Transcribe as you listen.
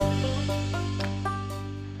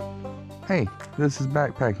Hey, this is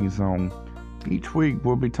Backpacking Zone. Each week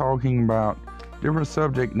we'll be talking about different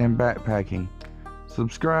subject in backpacking.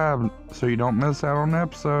 Subscribe so you don't miss out on an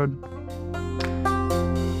episode.